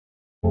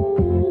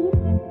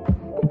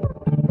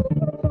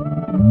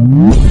It's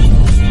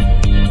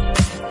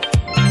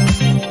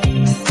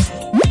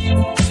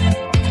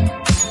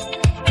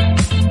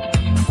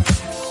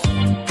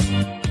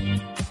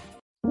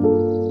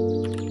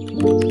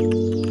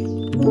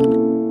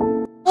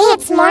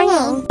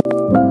morning.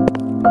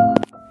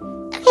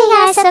 Okay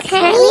guys, so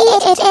currently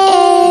it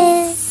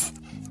is...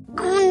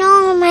 Oh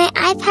no, my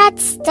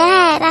iPad's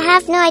dead. I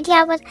have no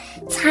idea what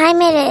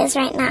time it is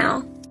right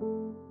now.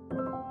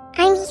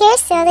 I'm here,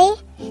 silly.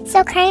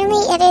 So currently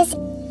it is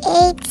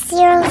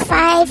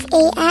 8:05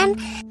 a.m.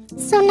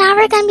 So now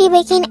we're gonna be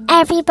waking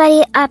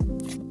everybody up.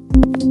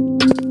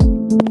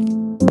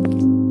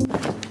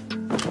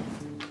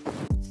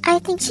 I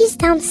think she's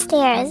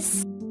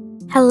downstairs.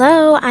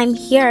 Hello, I'm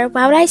here.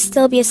 Why would I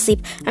still be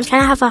asleep? I'm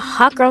trying to have a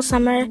hot girl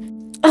summer.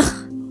 Ugh.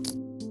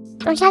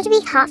 Don't you have to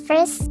be hot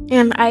first?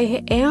 And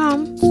I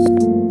am.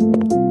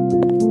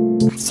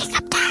 Let's wake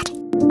up Dad.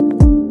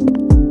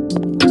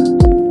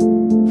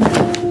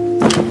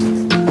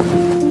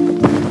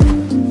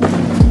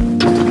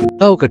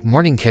 Oh, good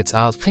morning, kids.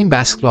 I was playing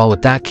basketball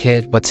with that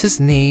kid. What's his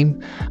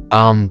name?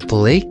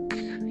 Blake?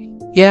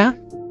 Yeah?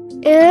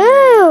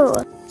 Ooh.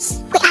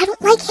 Wait, I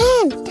don't like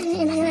him.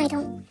 No, I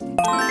don't.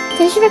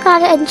 Then she forgot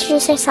to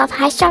introduce herself.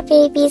 Hi, Straw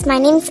Babies. My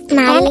name's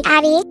Maddie. And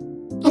Addie.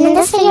 And in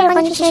this video, we're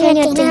going to show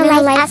you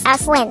Dreamland life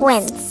as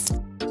twins.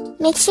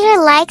 Make sure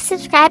to like,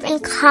 subscribe,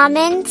 and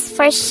comment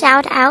for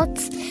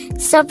shout-outs.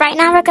 So right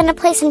now, we're going to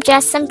play some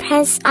Just Some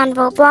Prince on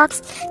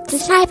Roblox.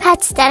 Since my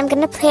iPad's dead, I'm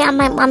going to play on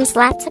my mom's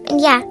laptop. And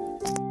yeah.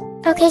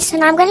 Okay, so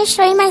now I'm going to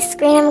show you my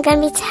screen. I'm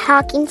going to be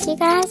talking to you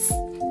guys.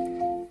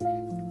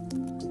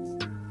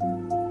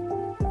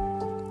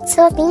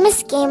 So with me,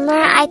 Miss Gamer,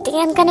 I think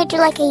I'm gonna do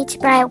like a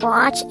YouTuber I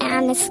watch,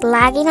 and it's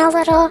lagging a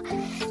little.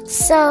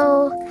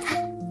 So,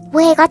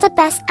 wait, I got the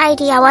best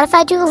idea. What if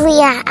I do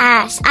Leah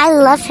Ash? I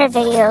love her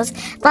videos,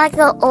 but like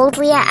the old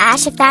Leah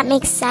Ash, if that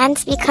makes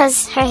sense,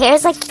 because her hair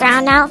is like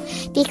brown now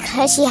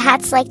because she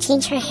had to like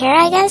change her hair,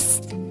 I guess.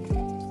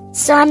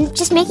 So I'm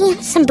just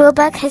making some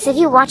boba, because if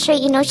you watch her,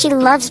 you know she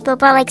loves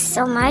boba like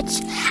so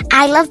much.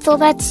 I love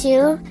boba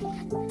too.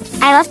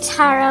 I love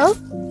taro.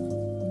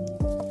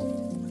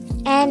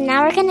 And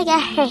now we're gonna get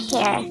her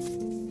hair.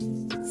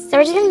 So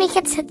we're just gonna make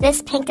it to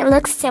this pink. It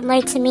looks similar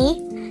to me.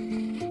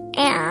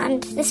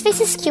 And this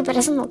face is cute, but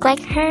doesn't look like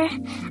her.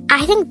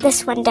 I think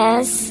this one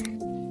does.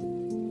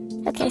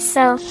 Okay,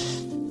 so...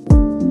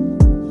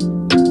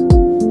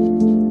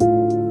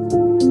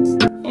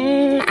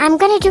 I'm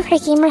gonna do her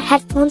gamer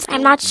headphones.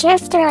 I'm not sure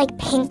if they're like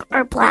pink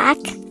or black.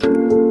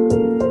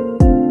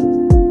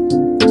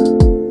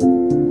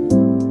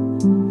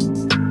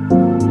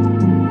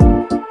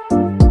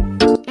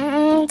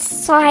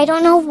 So I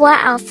don't know what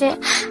outfit.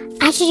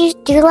 I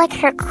should do like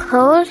her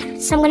code.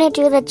 So I'm gonna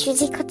do the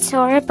Juicy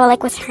Couture, but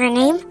like with her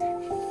name.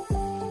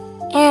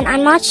 And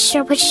I'm not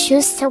sure which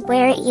shoes to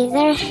wear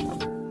either.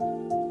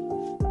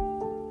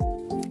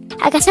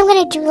 I guess I'm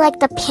gonna do like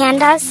the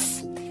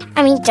pandas.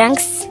 I mean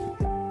dunks.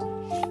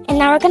 And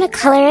now we're gonna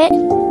color it.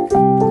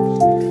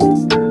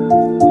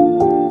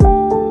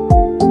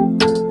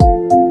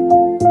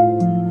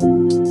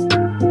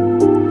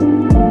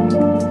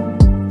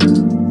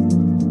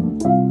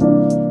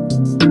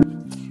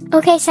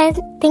 Okay, so I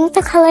think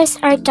the colors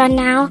are done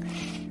now.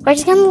 We're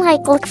just gonna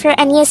like look for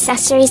any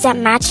accessories that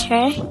match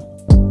her.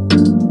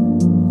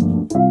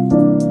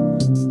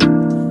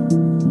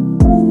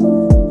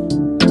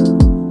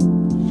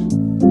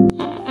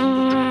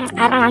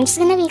 I don't know, I'm just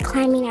gonna be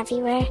climbing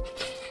everywhere.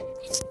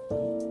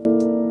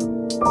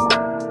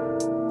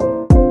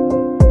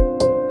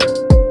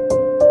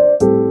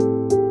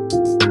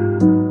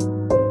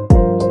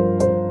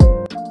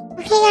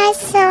 Okay guys,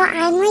 so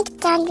I'm like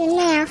done with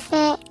my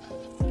outfit.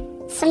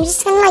 So I'm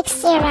just gonna like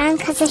stay around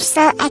because there's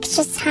still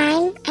extra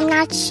time. I'm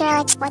not sure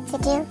like what to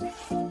do.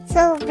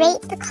 So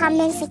rate the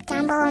comments like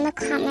down below in the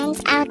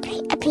comments. I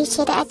would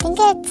appreciate it. I think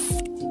it's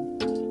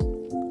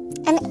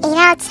an 8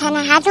 out of 10.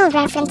 I had no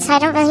reference, so I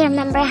don't really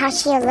remember how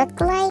she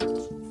looked like.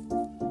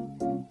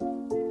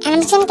 And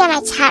I'm just gonna get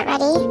my chat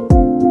ready.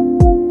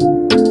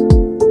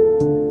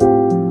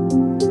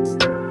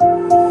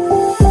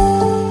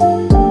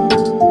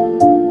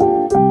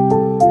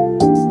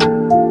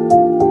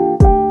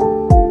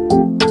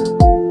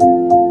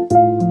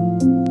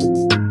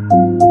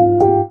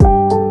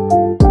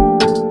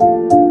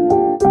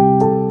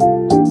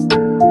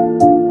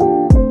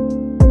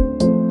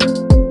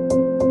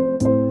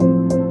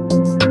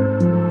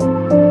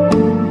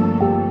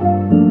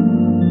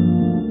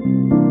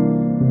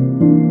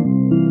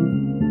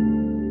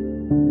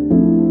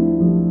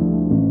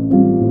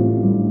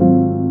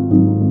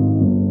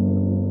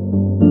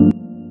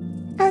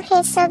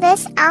 Okay, so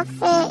this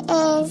outfit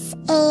is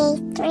a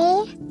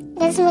 3.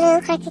 Doesn't really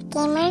look like a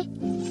gamer.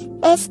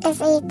 This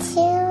is a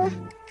 2.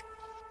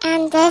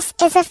 And this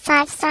is a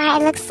 5-star.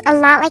 It looks a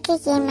lot like a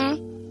gamer.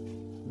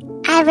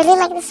 I really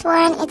like this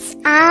one. It's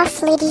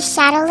off Lady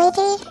Shadow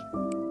Lady.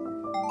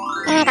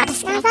 And I got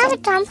this. Now that we're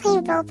done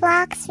playing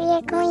Roblox, we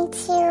are going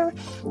to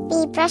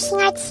be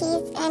brushing our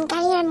teeth and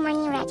getting our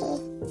morning ready.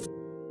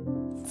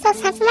 So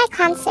it's time for my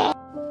concert.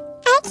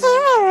 I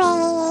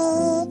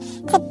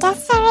can't wait to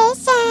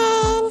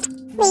desperation.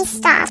 Please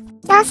stop.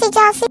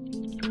 𝐤𝐭'𝐤.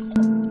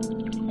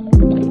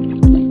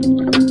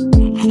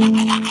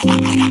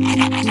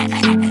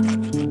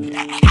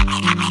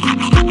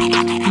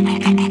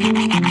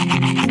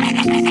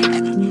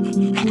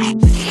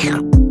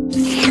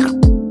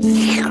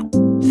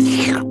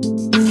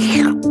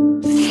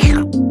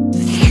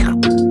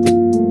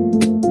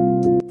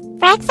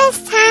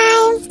 Breakfast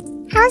time.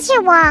 How's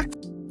your walk?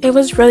 It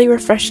was really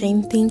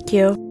refreshing, thank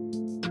you.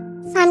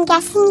 So I'm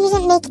guessing you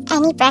didn't make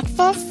any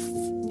breakfast?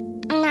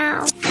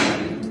 No.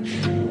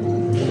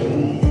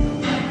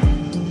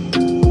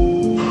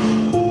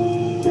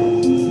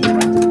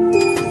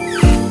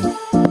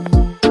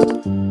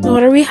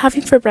 What are we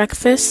having for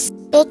breakfast?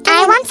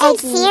 I want some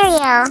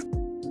cereal.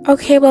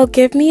 Okay, well,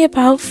 give me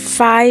about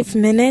 5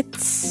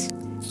 minutes.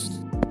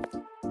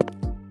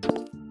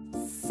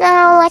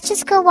 So let's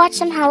just go watch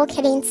some Hello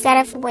Kitty instead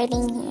of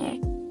waiting here.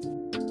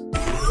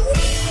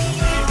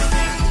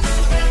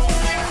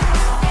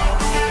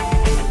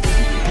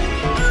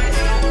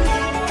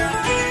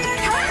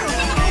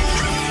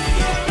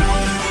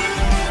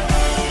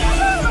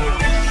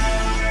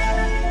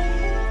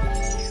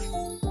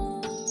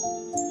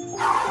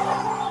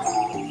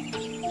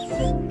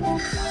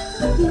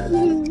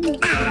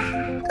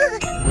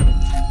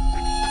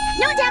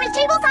 No damage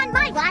tables on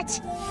my watch.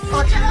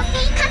 Ultra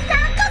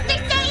coaster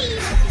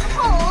save.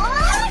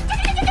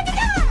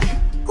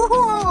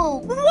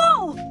 Oh,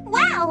 whoa!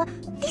 Wow!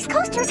 These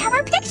coasters have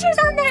our pictures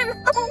on them.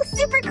 Oh,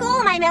 super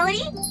cool, my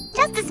Melody.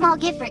 Just a small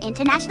gift for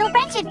International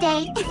Friendship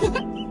Day.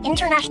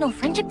 International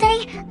Friendship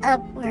Day?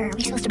 Were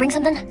we supposed to bring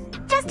something?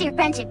 Just your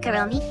friendship,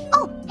 Kuromi.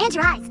 Oh, and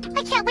your eyes.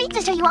 I can't wait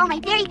to show you all my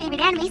very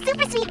favorite anime,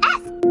 Super Sweet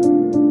S.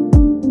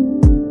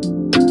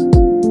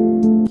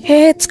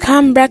 Kids,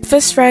 come,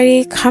 breakfast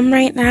ready, come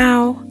right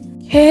now.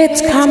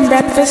 Kids, come,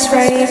 breakfast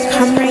ready,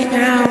 come right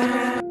now.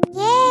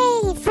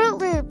 Yay! Fruit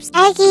Loops.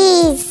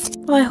 Eggies.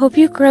 Well, I hope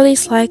you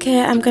girlies like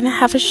it. I'm gonna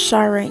have a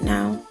shower right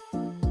now.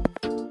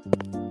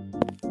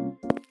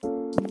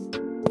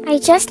 I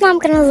just know I'm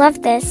gonna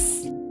love this.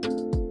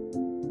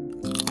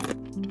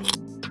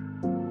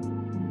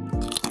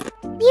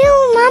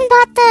 Mom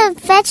bought the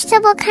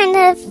vegetable kind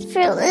of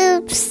Fruit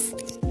Loops.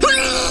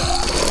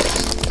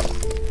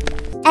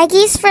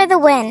 Eggies for the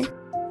win.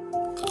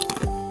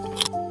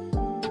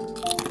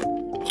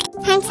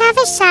 Time to have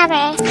a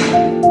shower.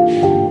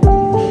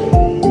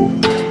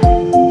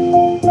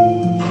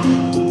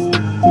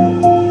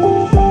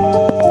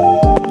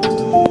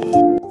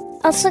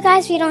 Also,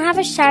 guys, we don't have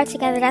a shower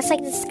together. That's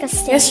like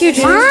disgusting. Yes, you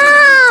do.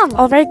 Mom!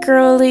 Alright,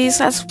 girlies,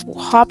 let's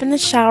hop in the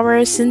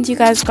shower. Since you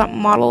guys got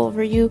model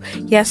over you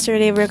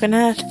yesterday, we're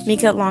gonna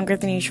make it longer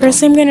than usual.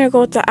 First, I'm gonna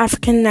go with the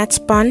African net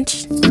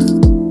sponge.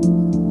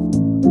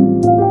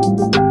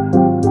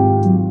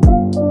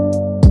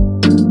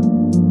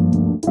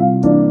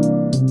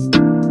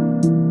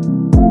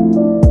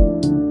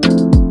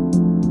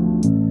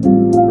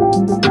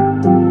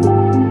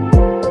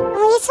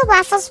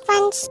 Waffle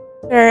sponge.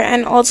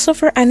 And also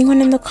for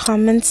anyone in the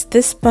comments,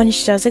 this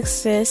sponge does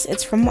exist.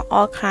 It's from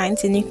All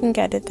Kinds and you can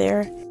get it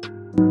there.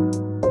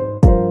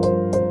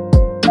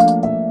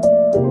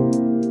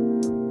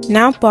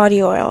 Now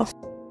body oil.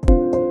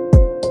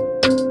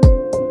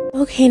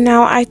 Okay,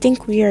 now I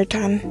think we are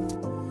done.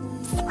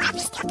 What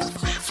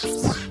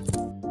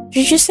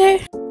did you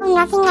say? Oh,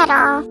 nothing at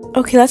all.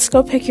 Okay, let's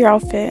go pick your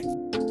outfit.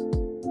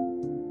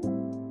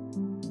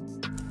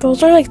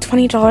 Those are like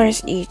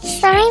 $20 each.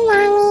 Sorry,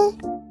 Mommy.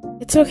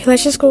 It's okay,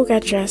 let's just go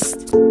get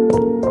dressed.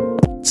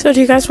 So do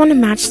you guys want to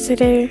match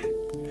today?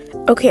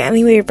 Okay,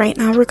 anyway, right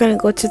now we're gonna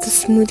go to the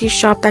smoothie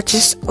shop that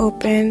just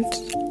opened.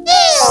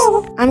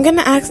 Ew. I'm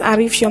gonna ask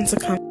Abby if she wants to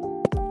come.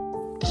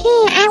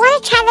 I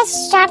want to try the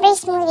strawberry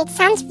smoothie. It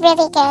sounds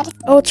really good.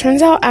 Oh, it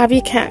turns out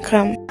Abby can't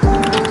come.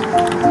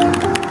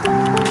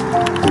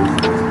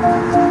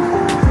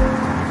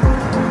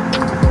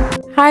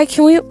 Hi,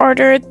 can we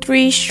order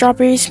 3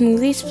 strawberry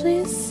smoothies,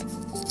 please?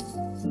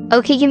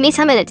 Okay, give me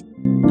 10 minutes.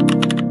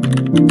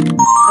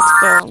 Let's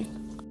go.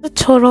 The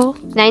total?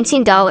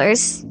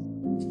 $19.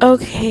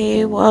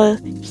 Okay, well,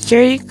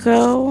 here you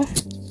go.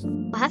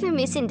 Well, have an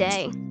amazing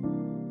day.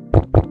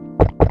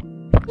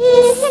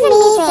 This is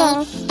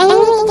amazing. And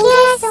thank you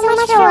guys so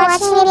much for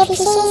watching. We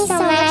appreciate you so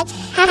much.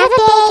 Have a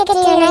big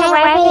good night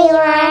wherever you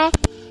are.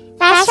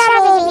 Bye,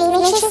 strawberry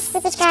babies. Make sure to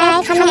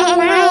subscribe, comment, and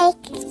like.